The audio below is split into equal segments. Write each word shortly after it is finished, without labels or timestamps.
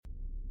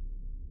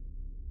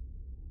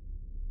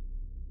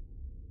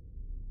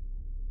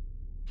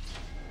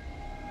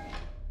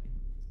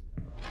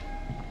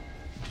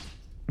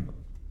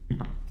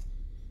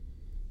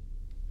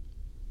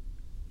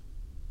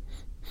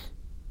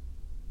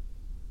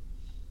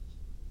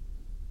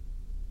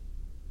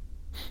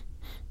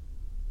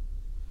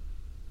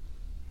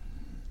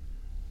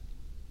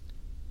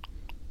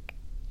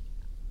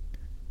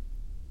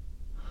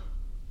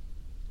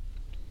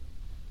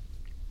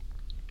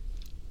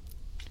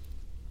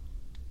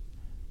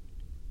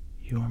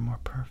You are more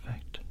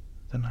perfect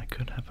than I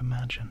could have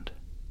imagined,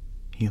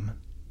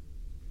 human.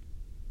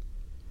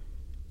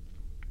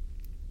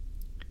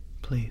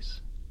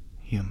 Please,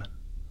 human,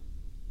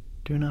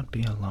 do not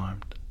be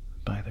alarmed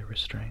by the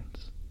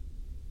restraints.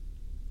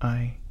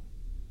 I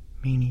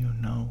mean you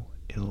no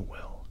ill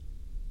will.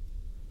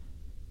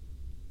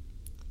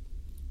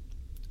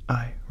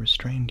 I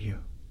restrained you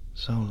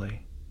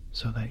solely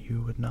so that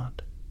you would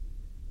not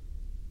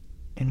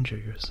injure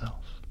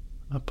yourself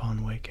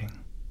upon waking.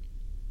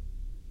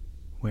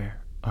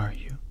 Where are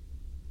you?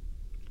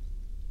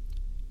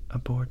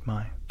 Aboard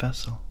my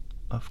vessel,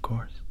 of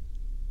course.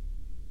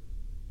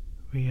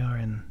 We are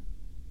in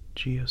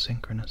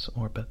geosynchronous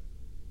orbit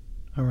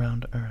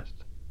around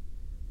Earth,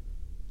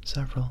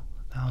 several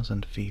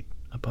thousand feet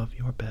above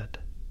your bed,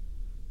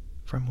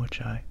 from which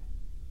I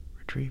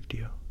retrieved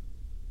you.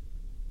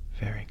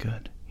 Very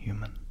good,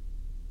 human.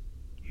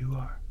 You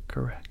are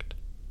correct.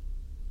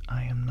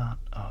 I am not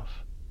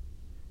of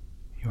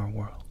your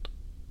world.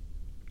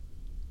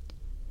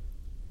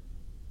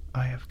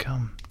 I have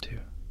come to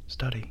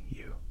study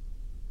you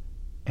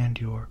and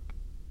your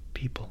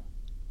people.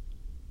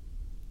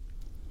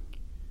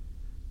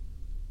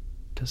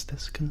 Does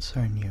this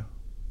concern you,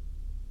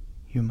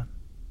 human?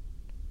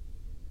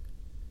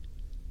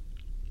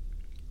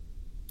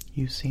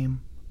 You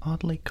seem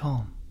oddly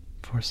calm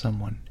for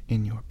someone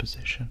in your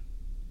position.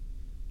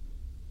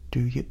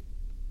 Do you?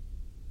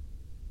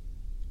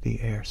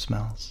 The air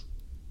smells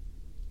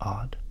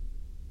odd.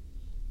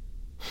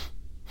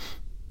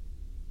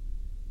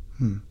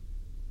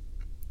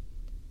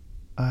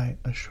 I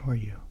assure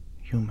you,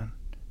 human,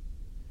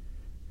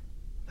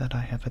 that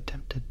I have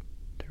attempted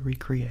to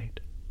recreate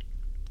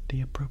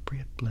the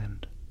appropriate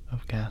blend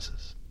of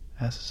gases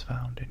as is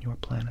found in your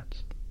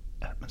planet's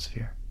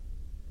atmosphere.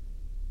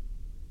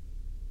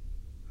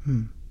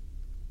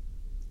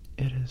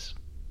 It is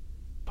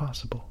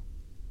possible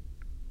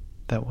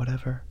that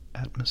whatever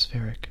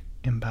atmospheric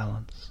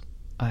imbalance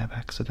I have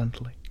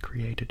accidentally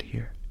created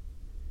here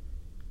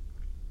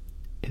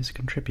is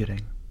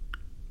contributing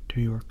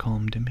to your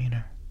calm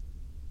demeanor.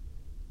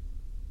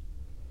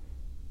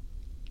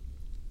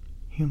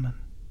 Human,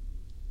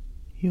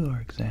 you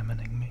are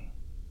examining me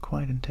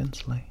quite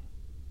intensely.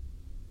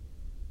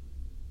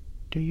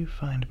 Do you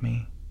find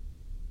me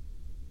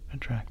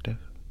attractive?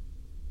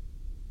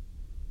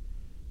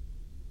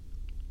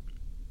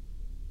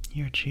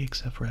 Your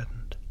cheeks have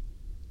reddened.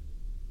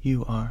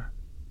 You are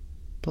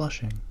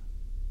blushing.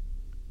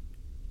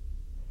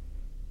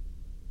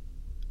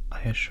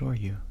 I assure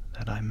you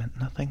that I meant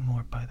nothing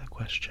more by the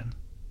question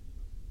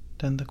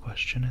than the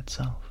question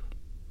itself.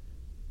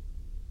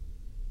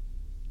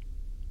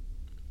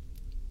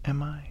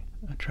 Am I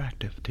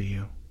attractive to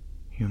you,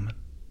 human?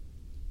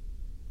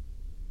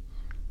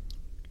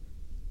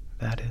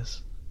 That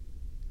is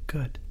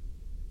good.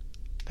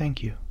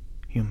 Thank you,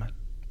 human,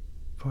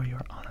 for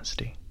your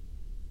honesty.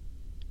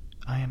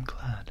 I am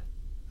glad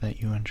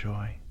that you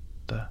enjoy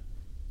the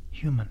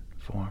human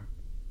form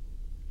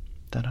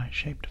that I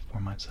shaped for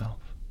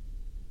myself.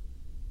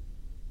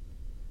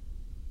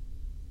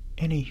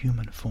 Any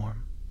human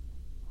form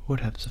would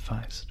have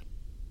sufficed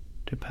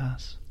to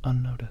pass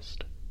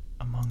unnoticed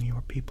among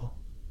your people,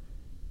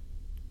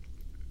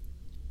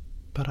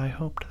 but I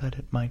hoped that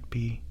it might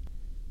be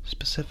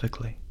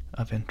specifically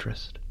of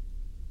interest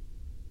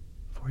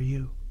for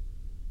you.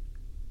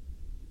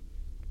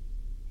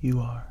 You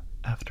are,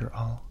 after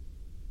all,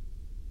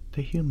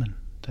 the human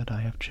that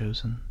I have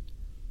chosen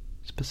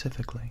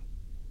specifically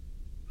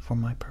for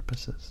my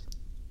purposes.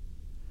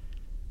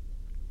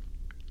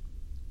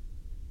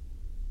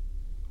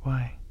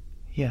 Why,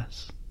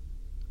 yes,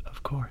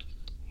 of course,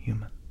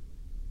 human.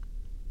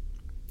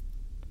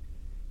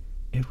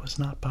 It was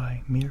not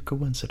by mere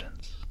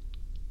coincidence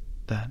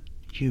that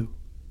you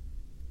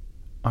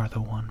are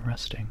the one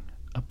resting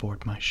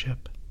aboard my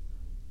ship.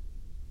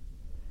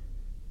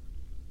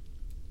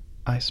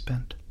 I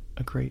spent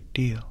a great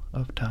deal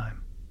of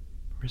time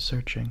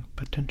researching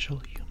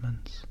potential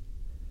humans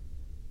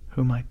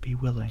who might be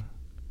willing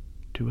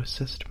to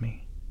assist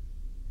me,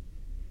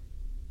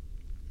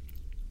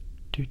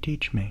 to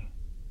teach me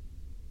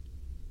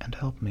and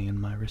help me in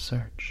my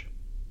research.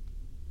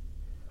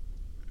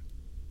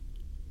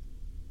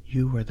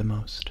 You were the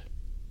most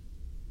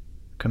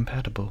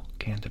compatible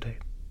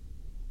candidate,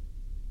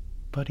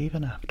 but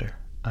even after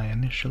I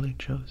initially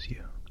chose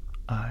you,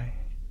 I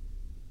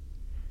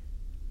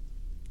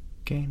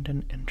gained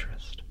an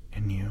interest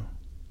in you,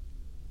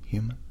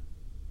 human.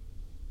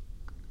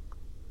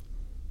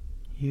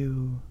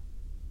 You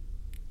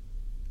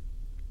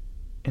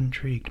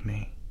intrigued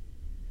me.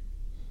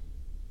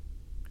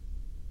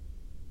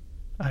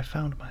 I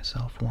found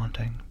myself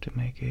wanting to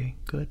make a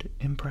good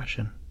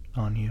impression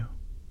on you,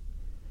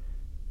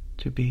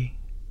 to be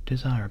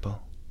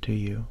desirable to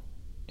you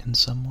in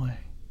some way.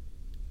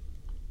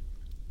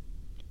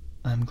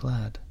 I'm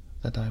glad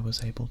that I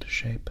was able to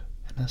shape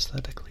an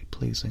aesthetically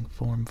pleasing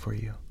form for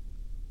you,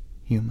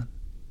 human.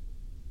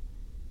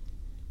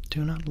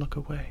 Do not look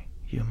away,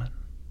 human.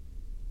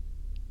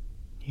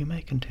 You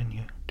may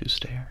continue to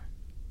stare.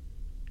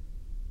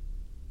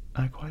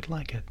 I quite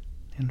like it,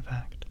 in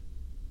fact.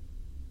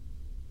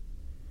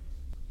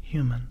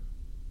 Human,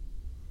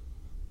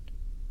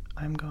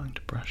 I'm going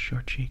to brush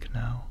your cheek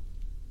now.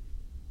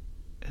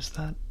 Is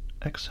that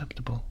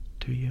acceptable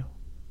to you?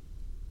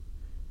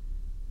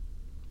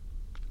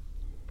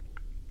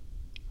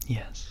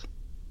 Yes,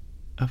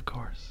 of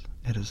course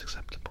it is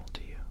acceptable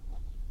to you.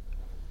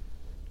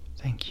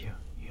 Thank you,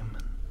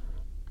 human.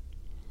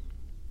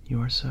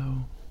 You are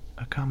so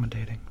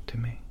accommodating to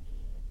me.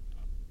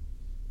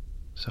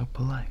 So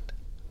polite.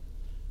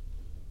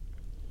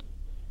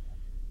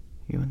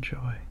 You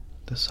enjoy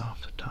the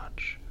soft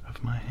touch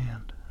of my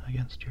hand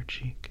against your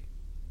cheek,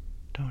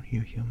 don't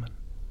you, human?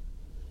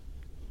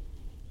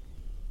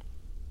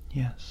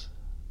 Yes,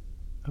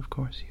 of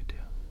course you do.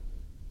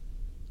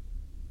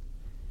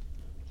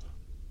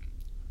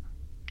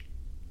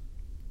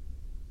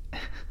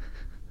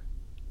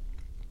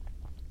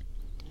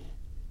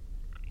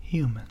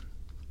 Human,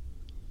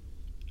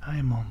 I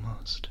am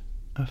almost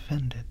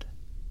offended.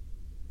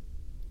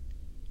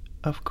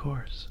 Of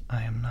course,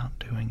 I am not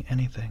doing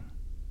anything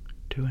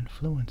to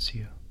influence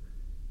you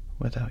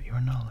without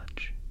your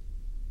knowledge.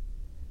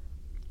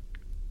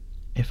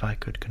 If I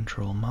could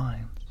control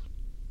minds,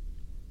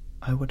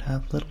 I would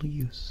have little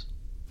use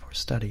for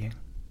studying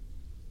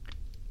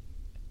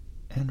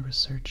and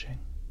researching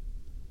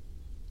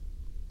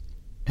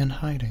and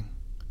hiding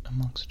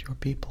amongst your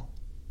people.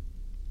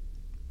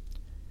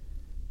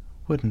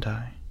 Wouldn't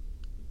I?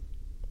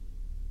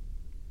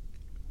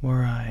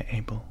 Were I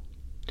able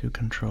to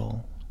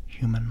control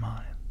human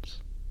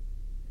minds,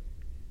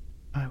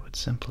 I would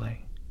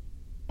simply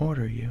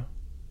order you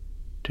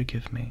to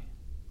give me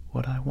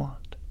what I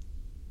want.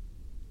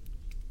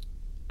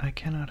 I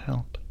cannot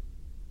help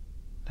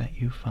that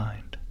you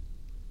find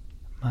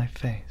my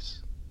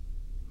face,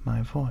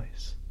 my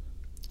voice,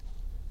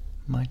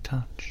 my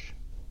touch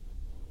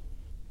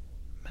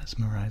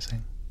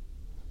mesmerizing.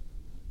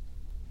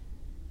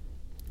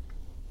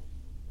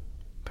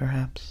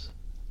 Perhaps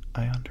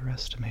I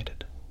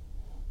underestimated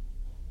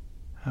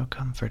how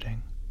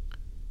comforting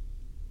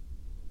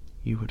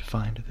you would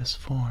find this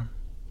form,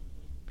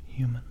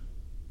 human.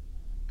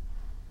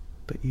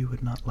 But you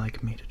would not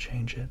like me to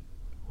change it,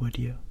 would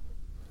you?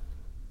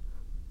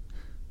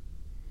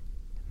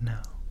 No,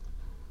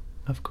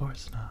 of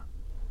course not.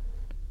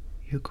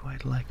 You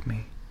quite like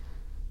me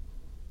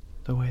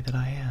the way that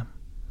I am,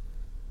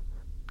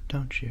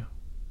 don't you?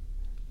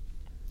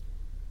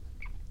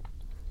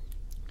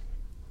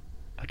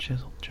 A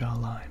chiseled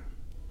jawline,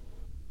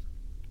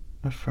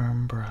 a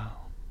firm brow,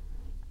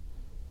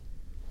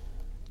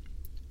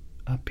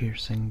 a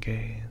piercing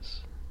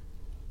gaze,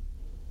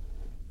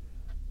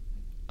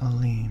 a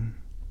lean,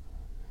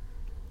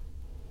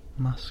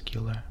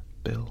 muscular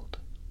build,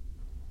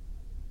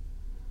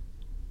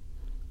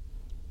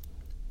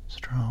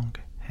 strong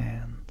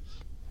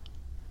hands,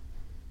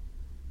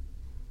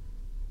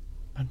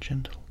 a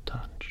gentle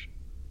touch.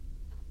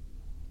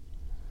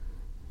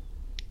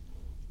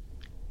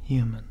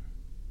 Human,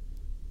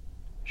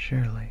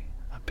 surely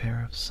a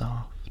pair of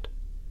soft,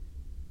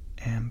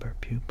 amber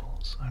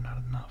pupils are not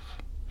enough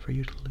for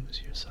you to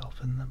lose yourself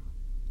in them.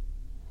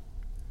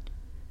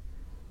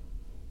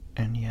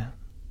 And yet,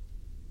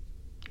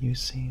 you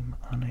seem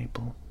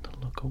unable to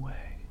look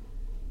away.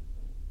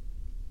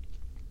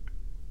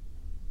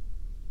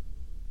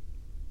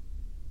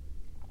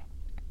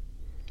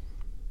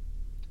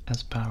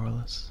 As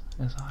powerless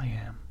as I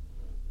am,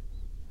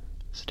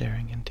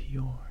 staring into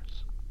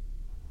yours.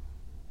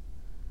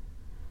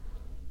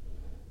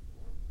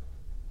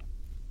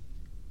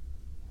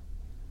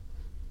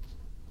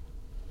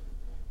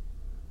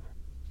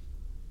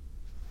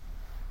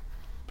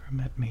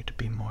 Permit me to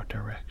be more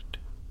direct,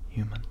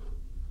 human.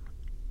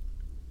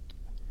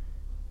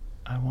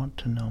 I want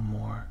to know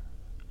more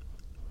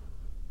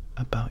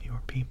about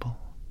your people.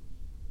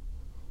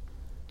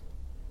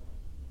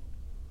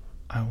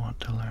 I want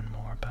to learn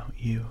more about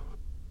you.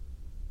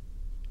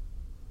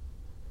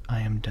 I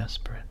am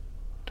desperate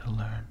to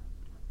learn.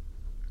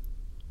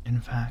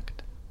 In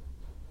fact,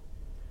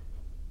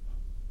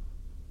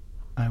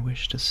 I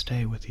wish to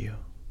stay with you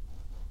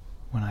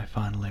when I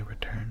finally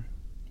return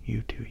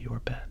you to your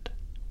bed.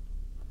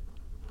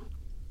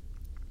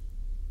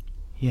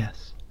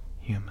 Yes,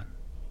 human.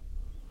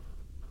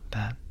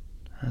 That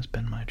has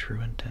been my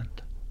true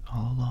intent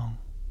all along.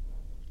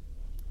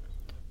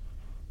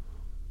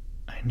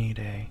 I need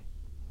a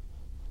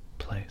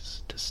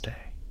place to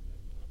stay.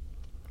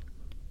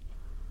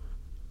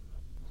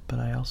 But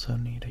I also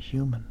need a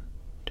human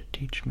to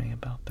teach me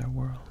about their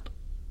world.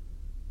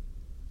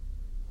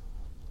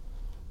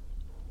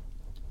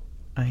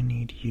 I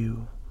need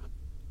you,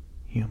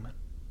 human.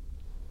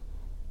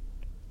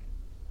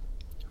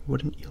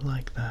 Wouldn't you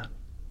like that?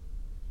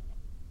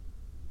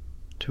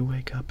 To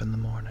wake up in the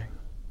morning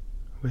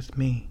with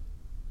me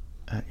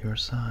at your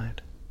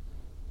side,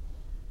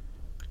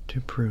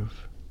 to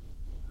prove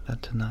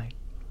that tonight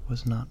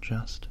was not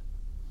just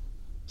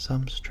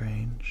some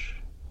strange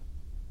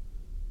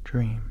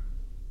dream.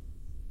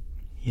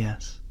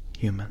 Yes,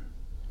 human,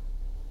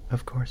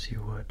 of course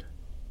you would.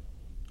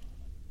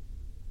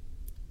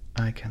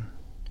 I can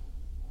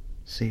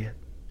see it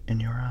in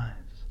your eyes.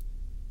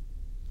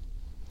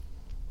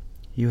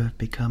 You have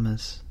become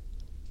as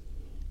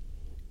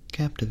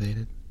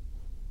captivated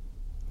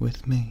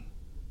with me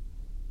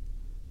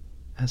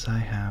as I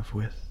have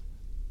with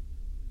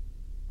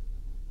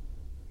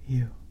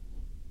you.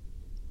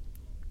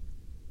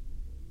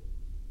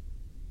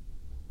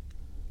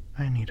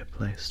 I need a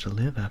place to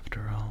live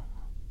after all,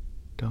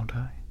 don't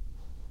I?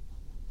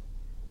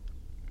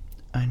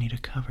 I need a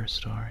cover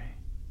story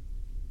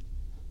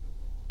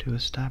to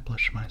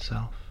establish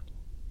myself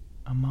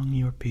among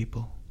your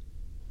people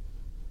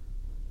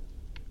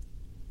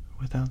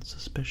without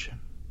suspicion.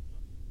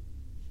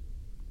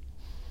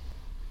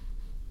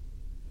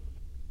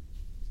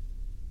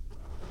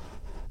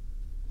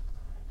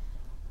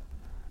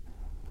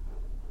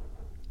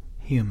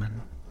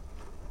 Human,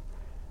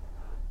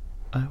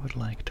 I would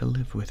like to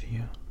live with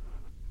you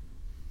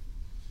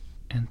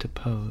and to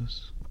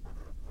pose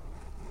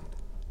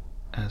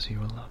as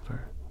your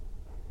lover,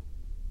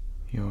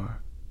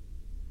 your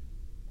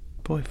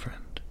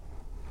boyfriend.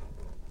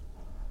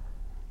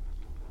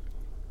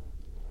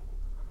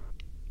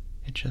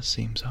 It just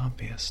seems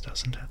obvious,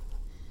 doesn't it?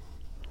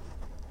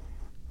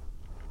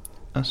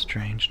 A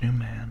strange new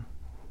man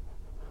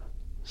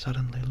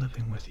suddenly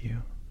living with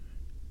you.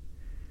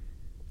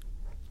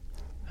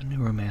 A new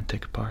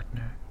romantic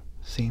partner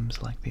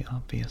seems like the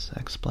obvious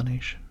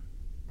explanation.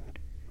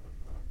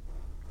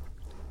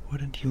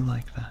 Wouldn't you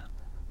like that?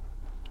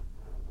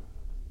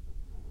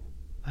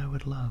 I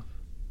would love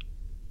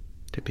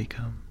to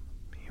become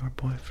your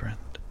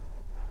boyfriend,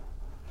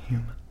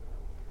 human.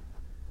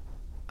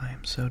 I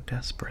am so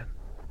desperate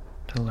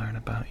to learn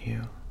about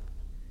you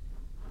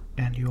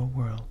and your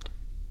world.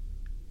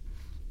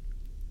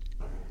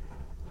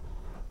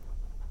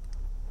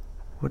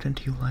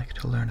 Wouldn't you like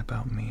to learn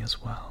about me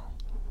as well?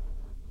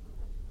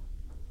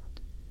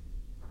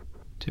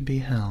 To be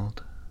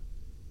held,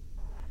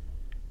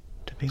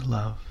 to be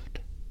loved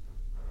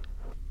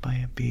by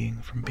a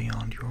being from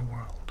beyond your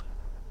world.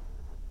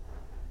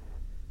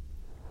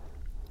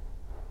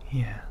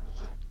 Yes,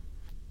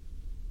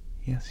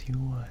 yes you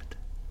would.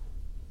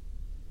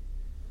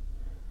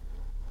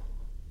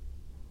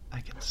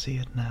 I can see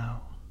it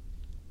now,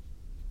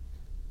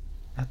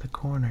 at the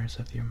corners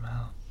of your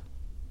mouth,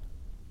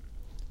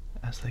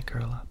 as they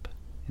curl up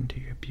into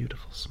your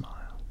beautiful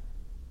smile.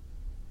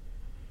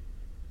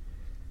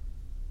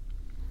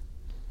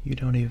 You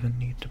don't even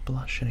need to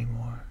blush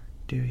anymore,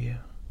 do you?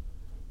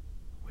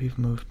 We've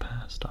moved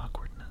past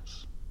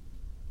awkwardness,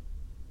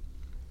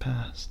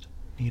 past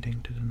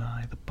needing to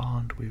deny the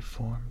bond we've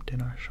formed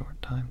in our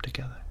short time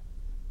together.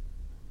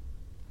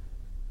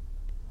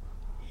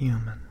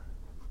 Human,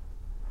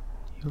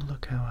 you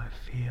look how I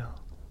feel.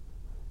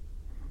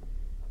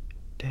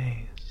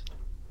 Dazed,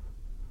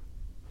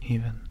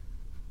 even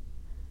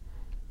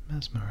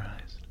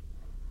mesmerized.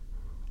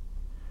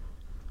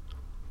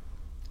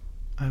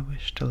 I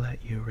wish to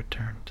let you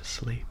return to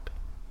sleep,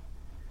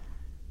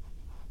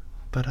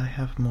 but I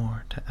have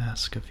more to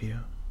ask of you.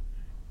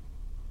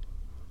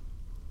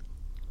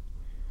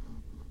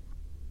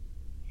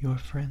 Your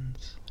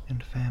friends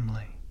and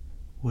family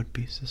would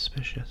be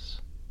suspicious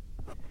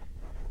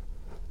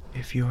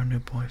if your new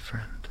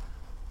boyfriend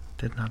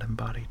did not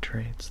embody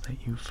traits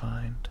that you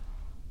find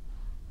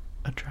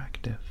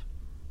attractive.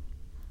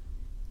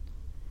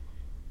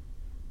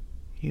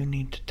 You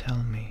need to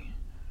tell me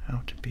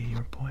how to be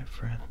your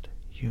boyfriend,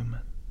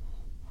 human.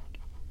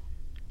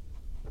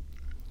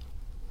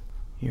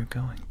 You're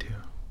going to,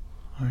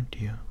 aren't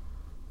you?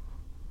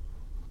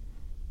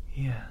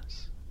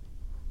 Yes.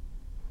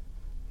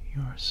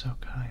 You are so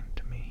kind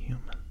to me,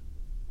 human.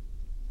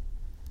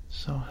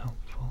 So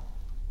helpful.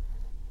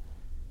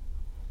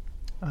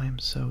 I am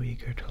so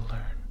eager to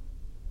learn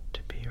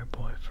to be your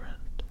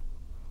boyfriend.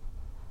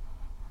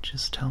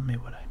 Just tell me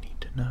what I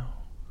need to know.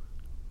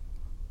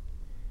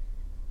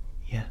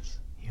 Yes,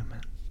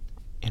 human.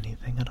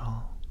 Anything at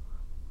all.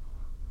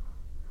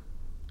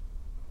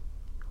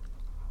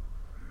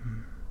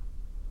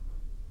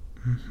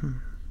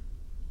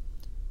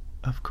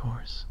 Of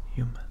course,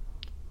 human.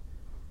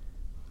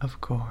 Of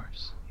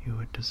course, you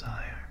would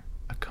desire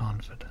a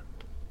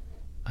confident,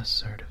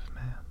 assertive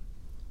man,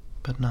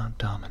 but not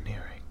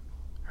domineering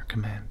or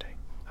commanding,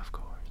 of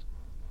course.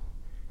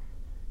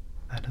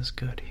 That is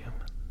good,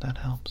 human. That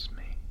helps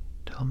me.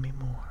 Tell me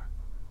more.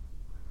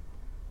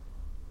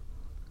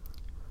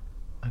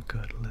 A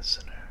good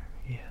listener,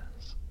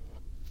 yes.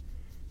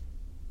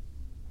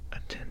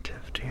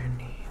 Attentive to your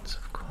needs,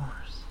 of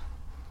course.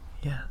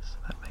 Yes,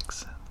 that makes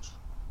sense.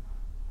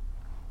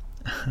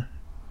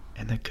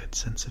 And a good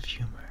sense of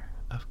humor,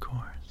 of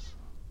course.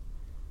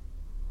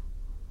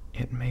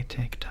 It may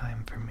take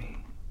time for me,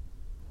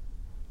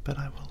 but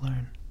I will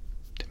learn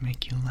to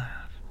make you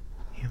laugh,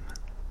 human.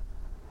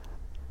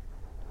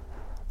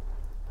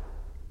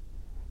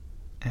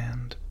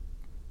 And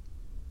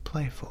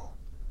playful.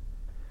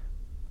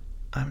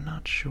 I'm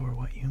not sure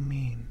what you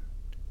mean,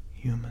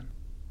 human.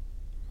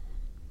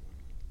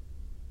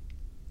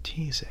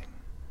 Teasing.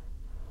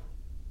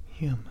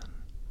 Human.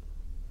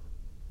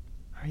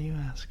 Are you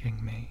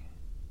asking me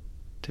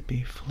to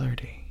be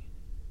flirty.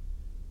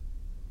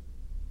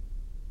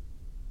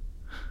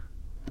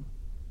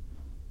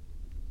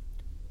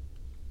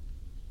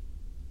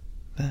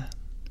 That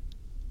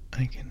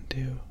I can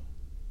do,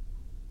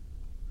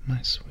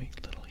 my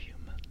sweet little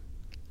human.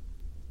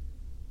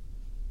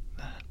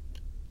 That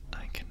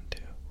I can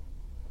do.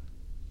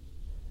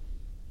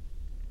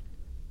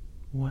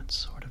 What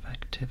sort of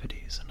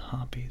activities and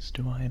hobbies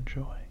do I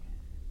enjoy?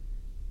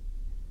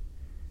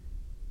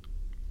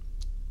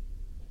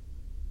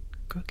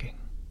 Cooking.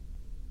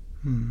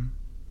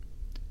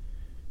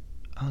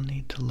 I'll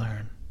need to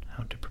learn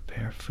how to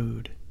prepare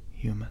food,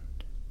 human.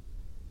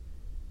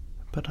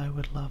 But I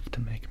would love to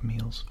make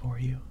meals for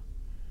you.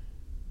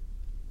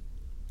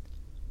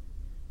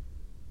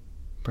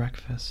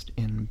 Breakfast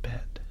in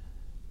bed.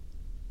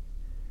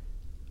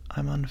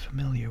 I'm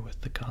unfamiliar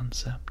with the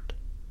concept.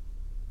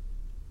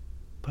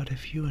 But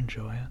if you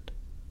enjoy it,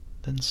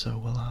 then so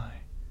will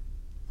I.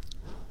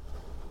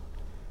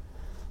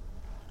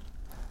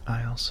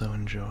 I also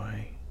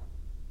enjoy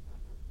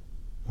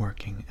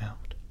working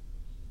out.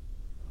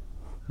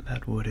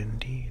 That would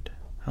indeed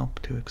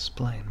help to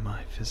explain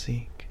my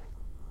physique,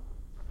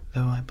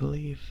 though I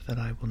believe that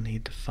I will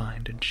need to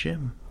find a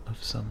gym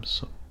of some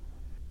sort.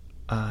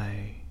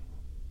 I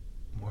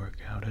work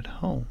out at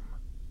home,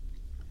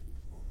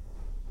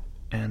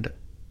 and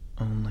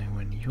only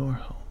when you're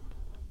home.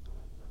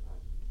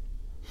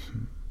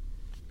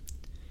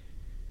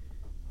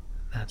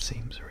 That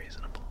seems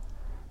reasonable.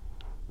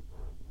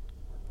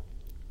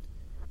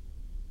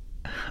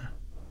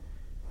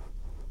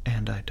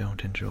 And I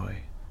don't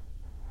enjoy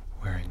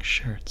wearing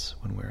shirts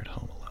when we're at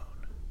home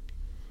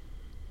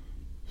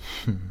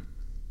alone.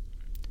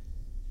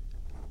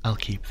 I'll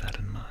keep that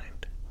in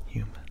mind,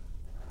 human.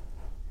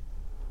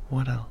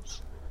 What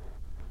else?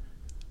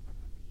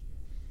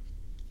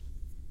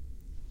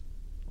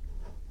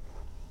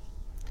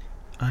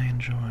 I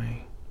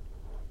enjoy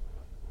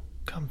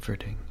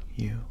comforting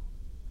you,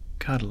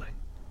 cuddling,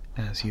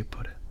 as you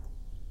put it.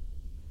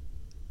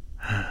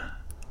 I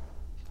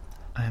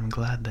am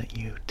glad that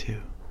you,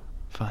 too,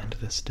 find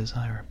this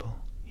desirable,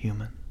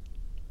 human.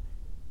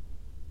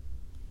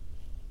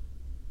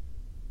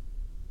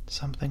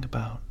 Something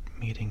about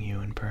meeting you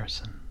in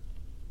person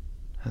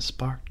has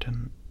sparked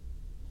an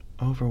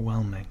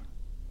overwhelming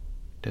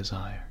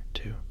desire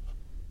to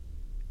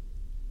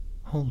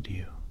hold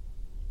you,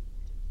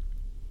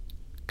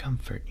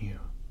 comfort you,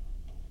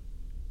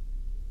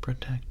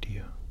 protect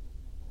you.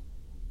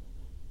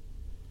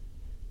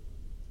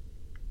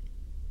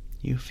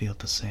 You feel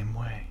the same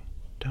way,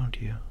 don't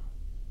you?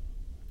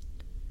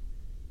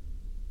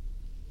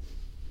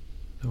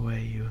 The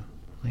way you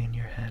lean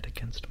your head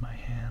against my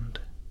hand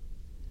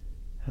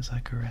as I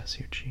caress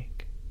your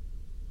cheek.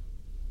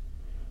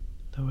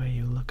 The way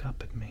you look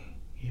up at me,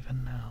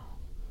 even now.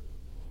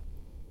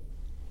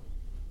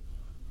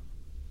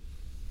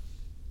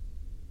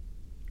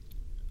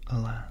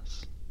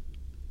 Alas,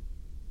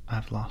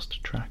 I've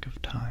lost track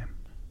of time.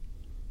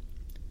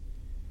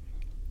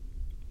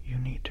 You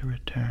need to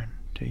return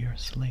to your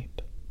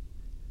sleep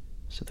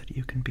so that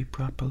you can be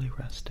properly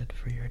rested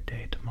for your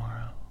day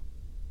tomorrow.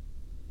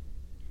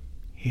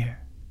 Here,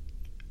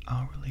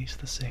 I'll release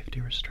the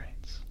safety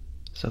restraints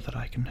so that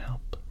I can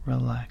help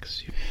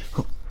relax you.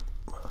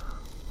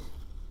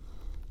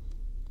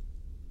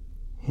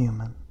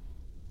 Human,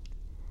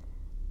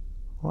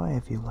 why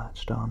have you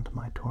latched onto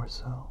my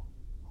torso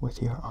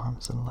with your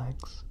arms and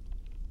legs?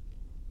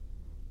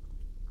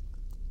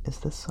 Is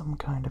this some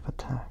kind of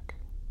attack,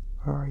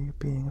 or are you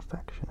being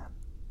affectionate?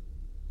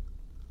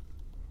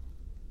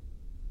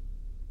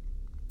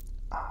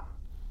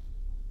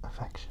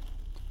 Affection.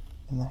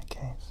 In that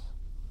case,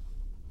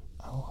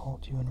 I will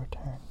hold you in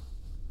return.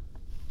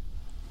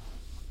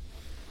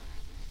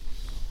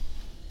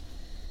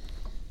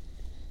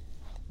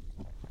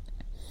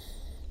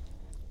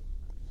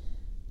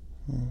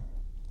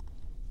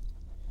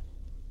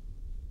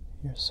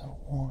 You're so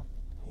warm,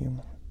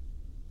 human.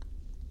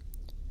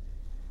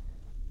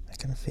 I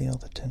can feel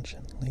the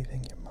tension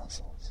leaving your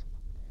muscles.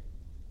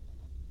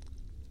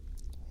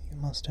 You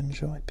must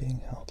enjoy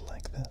being held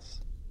like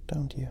this,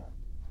 don't you?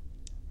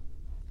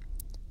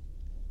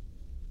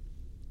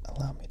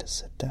 Allow me to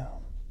sit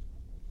down,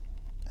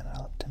 and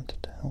I'll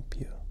attempt to help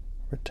you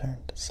return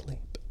to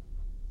sleep.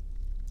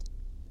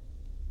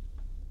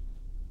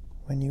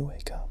 When you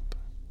wake up,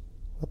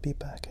 we'll be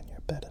back in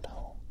your bed at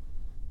home.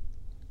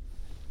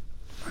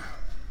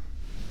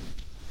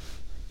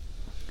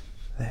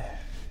 There.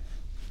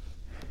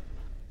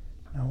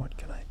 Now what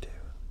can I do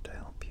to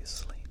help you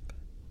sleep?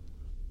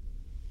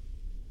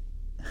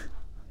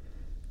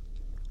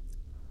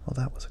 Well,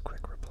 that was a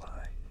quick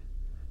reply.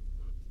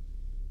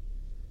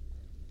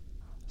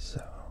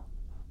 So,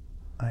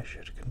 I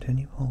should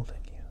continue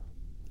holding you,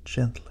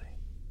 gently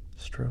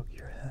stroke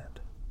your head,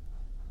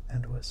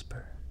 and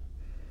whisper,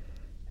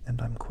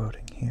 and I'm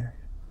quoting here,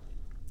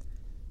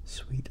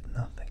 sweet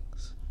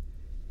nothings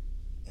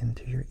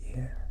into your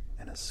ear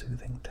in a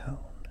soothing tone.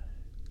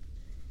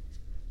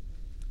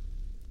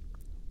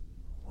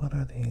 What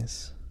are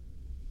these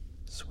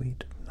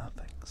sweet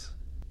nothings?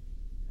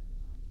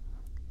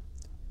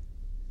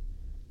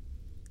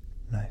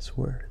 Nice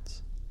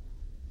words.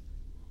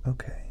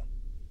 Okay,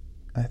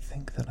 I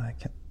think that I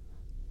can...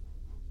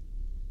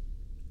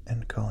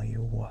 And call you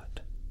what?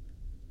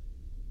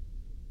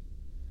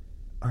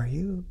 Are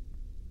you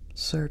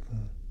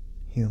certain,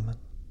 human?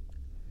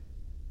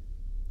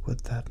 Would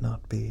that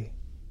not be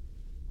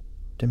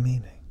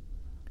demeaning?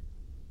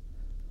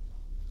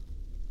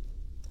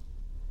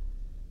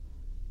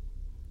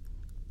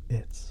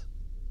 It's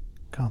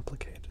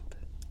complicated.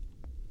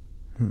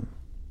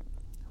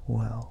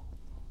 Well,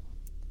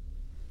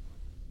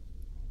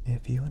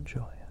 if you enjoy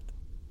it,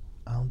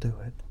 I'll do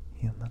it,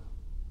 human.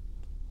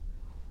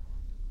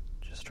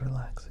 Just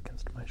relax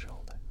against my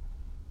shoulder.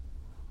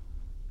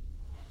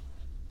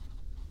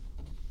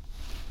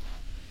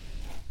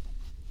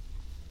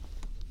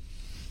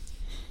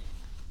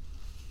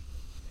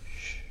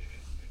 Shh.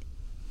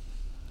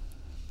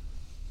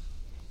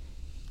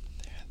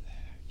 There,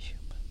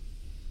 human.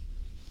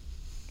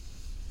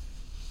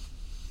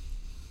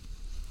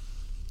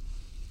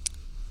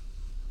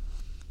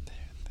 There.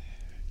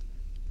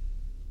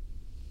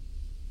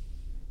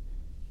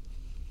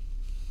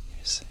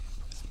 You're safe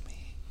with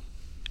me.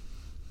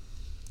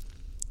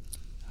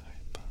 High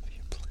above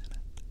your planet.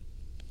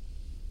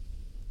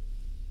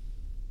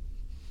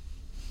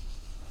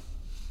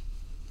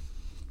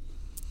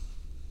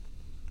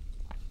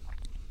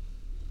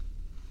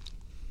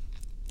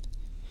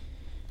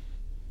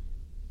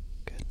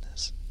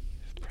 Goodness,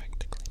 you've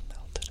practically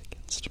melted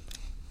against me.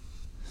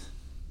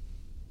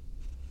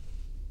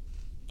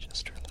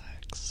 Just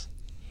relax,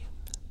 human.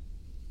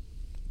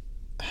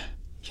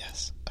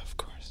 Yes, of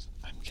course,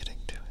 I'm getting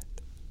to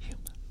it,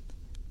 human.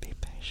 Be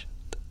patient.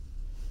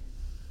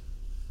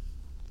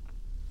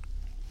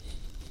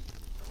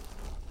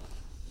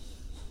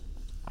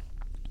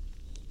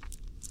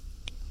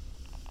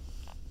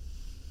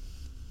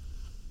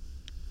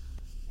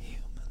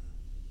 Human.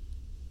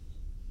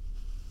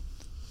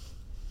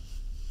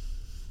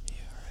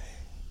 You're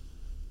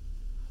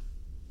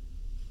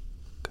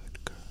a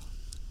good girl.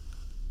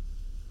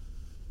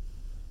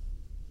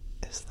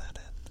 Is that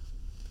it?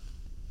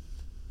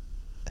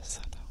 Is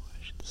that how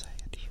I should say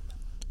it, human?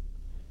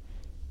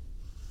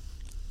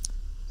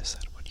 Is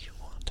that what you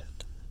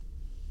wanted?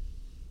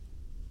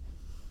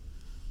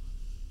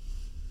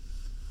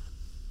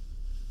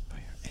 For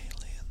your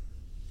alien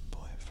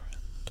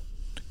boyfriend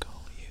to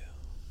call you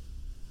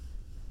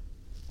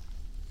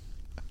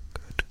a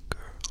good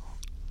girl?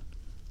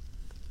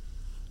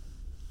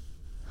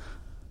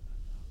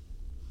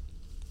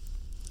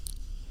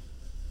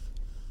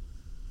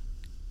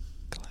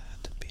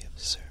 Glad to be of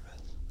service,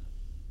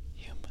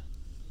 human.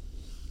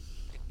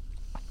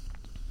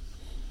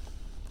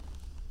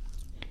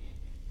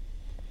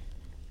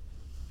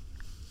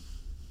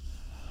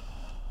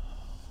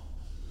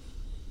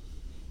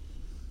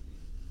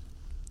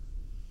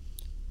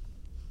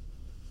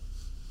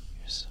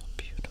 You're so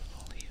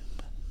beautiful,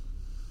 human.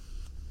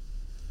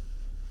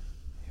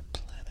 Your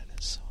planet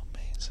is so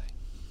amazing.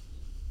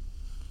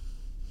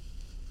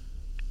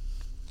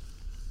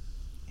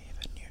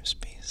 Even your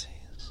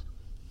species.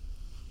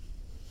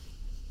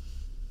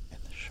 In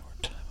the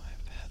short time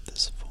I've had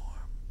this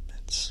form,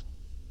 it's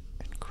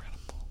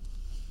incredible.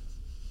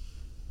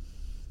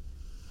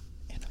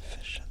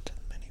 Inefficient in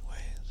many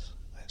ways,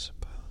 I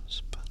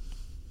suppose, but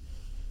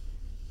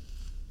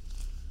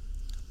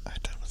I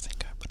don't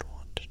think I would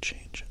want to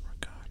change it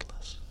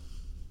regardless.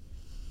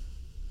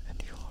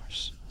 And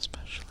yours,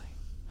 especially.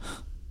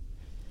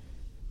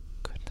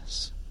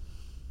 Goodness,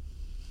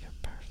 you're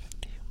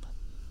perfect, human.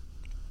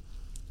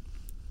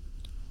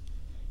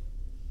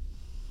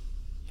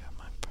 You're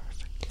my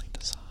perfectly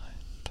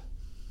designed,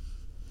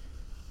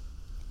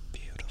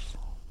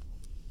 beautiful,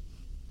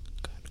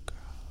 good girl.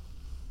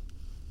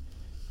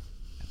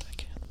 And I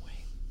can't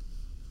wait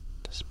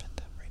to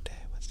spend every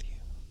day with you.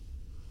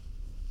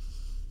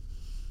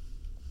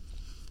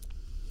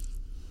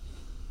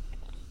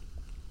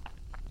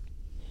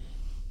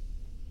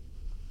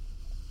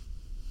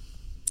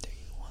 Do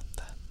you want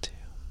that too?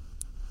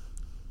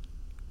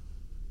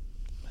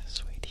 My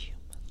sweet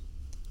human.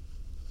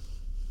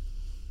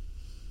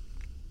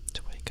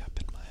 To wake up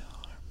in my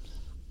arms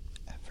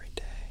every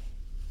day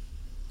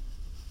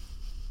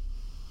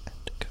and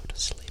to go to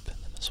sleep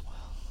in them as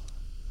well.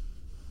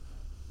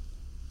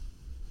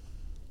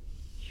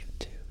 You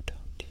do,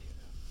 don't you?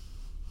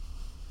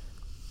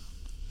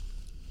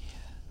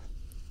 Yeah,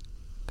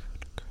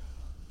 good girl.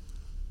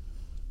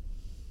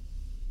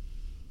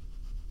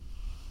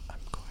 I'm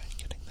quite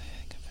getting the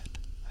hang of it,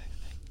 I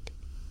think.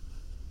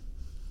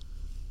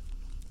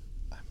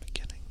 I'm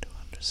beginning to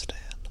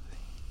understand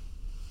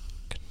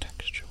the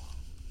contextual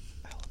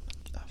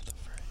element of the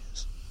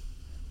phrase.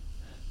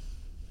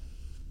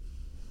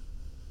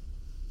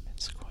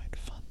 It's quite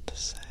fun to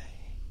say,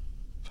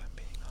 if I'm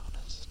being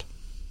honest.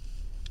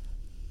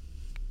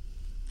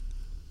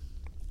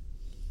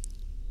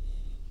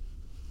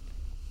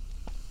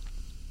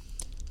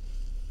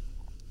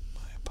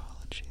 My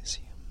apologies,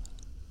 human.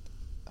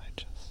 I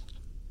just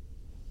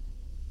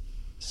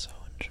so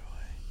enjoy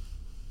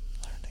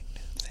learning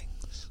new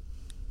things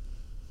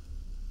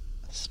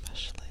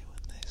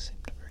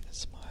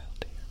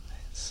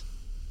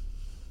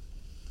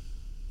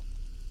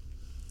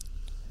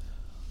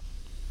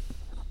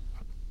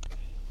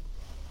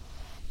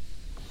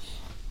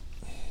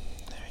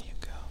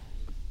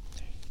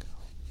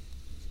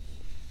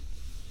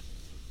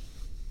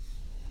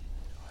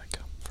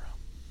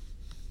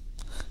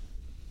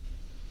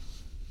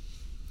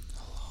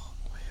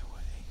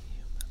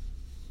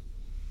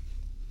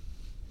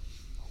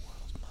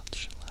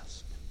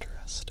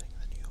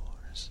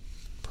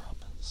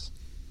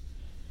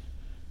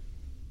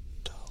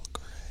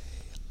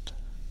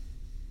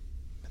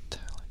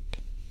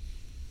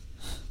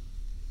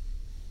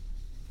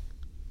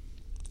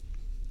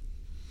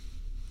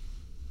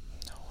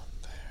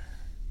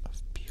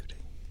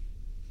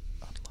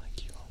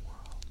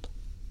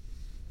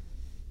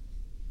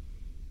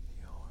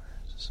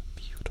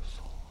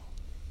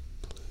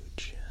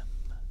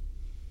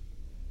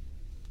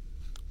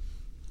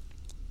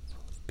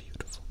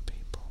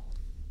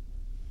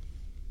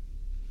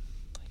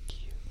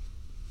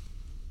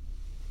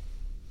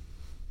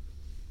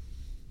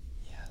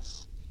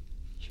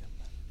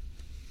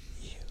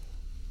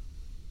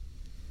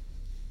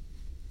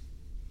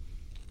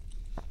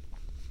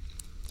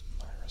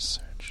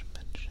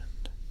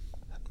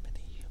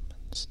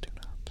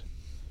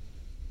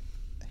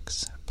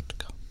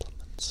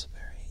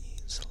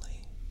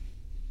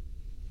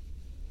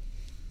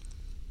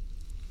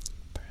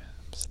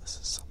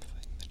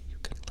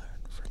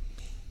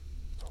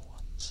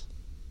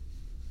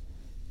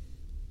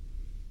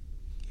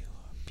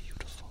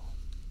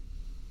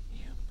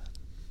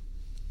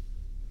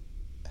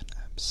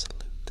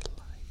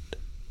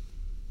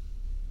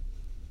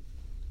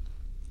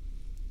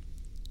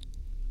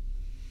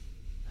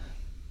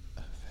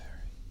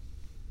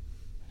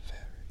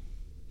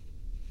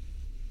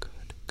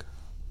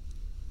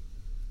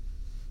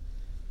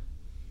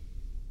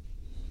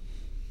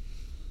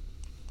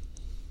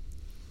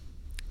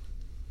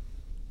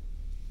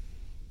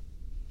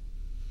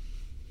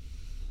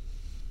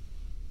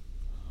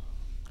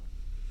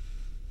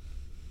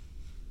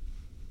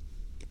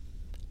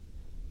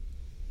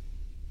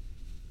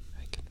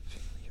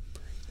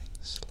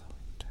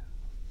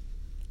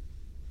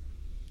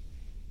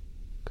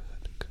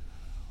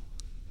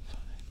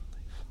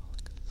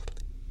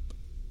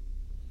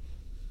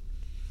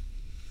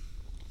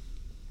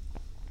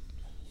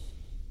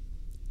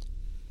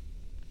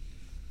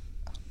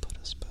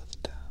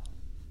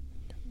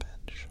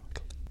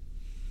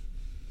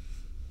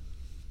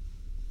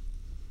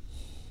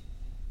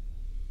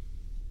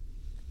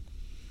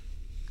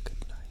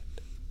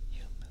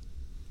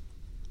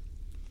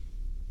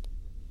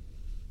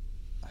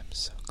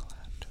so